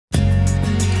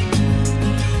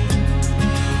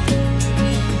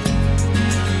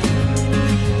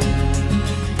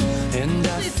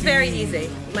easy.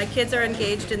 My kids are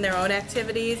engaged in their own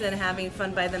activities and having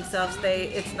fun by themselves.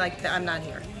 It's like I'm not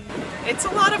here. It's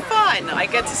a lot of fun. I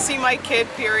get to see my kid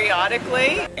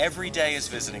periodically. Every day is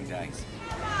visiting day.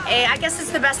 I guess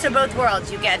it's the best of both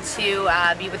worlds. You get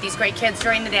to be with these great kids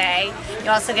during the day.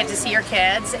 You also get to see your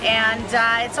kids, and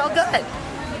it's all good.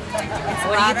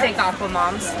 What do you think, Aqua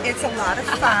Moms? It's a lot of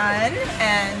fun,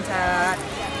 and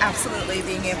absolutely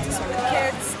being able to swim with the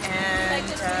kids, and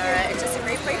it's just a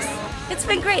great place. It's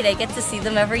been great. I get to see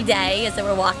them every day as they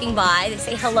were walking by. They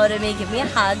say hello to me, give me a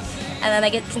hug, and then I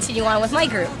get to continue on with my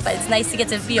group. But it's nice to get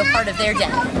to be a part of their day.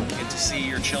 You get to see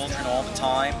your children all the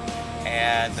time,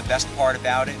 and the best part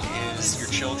about it is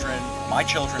my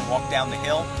children walk down the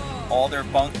hill, all their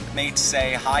bunk mates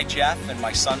say, "Hi, Jeff," and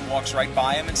my son walks right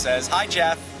by him and says, "Hi,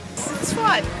 Jeff." It's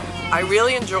fun. I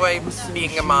really enjoy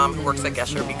being a mom who works at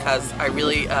Gesher because I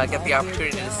really get the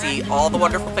opportunity to see all the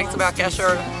wonderful things about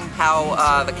Gesher,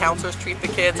 how the counselors treat the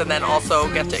kids, and then also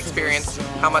get to experience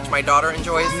how much my daughter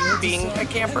enjoys being a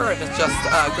camper. And it's just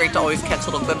great to always catch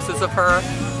little glimpses of her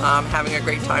having a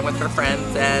great time with her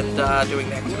friends and doing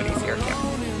the activities here at camp.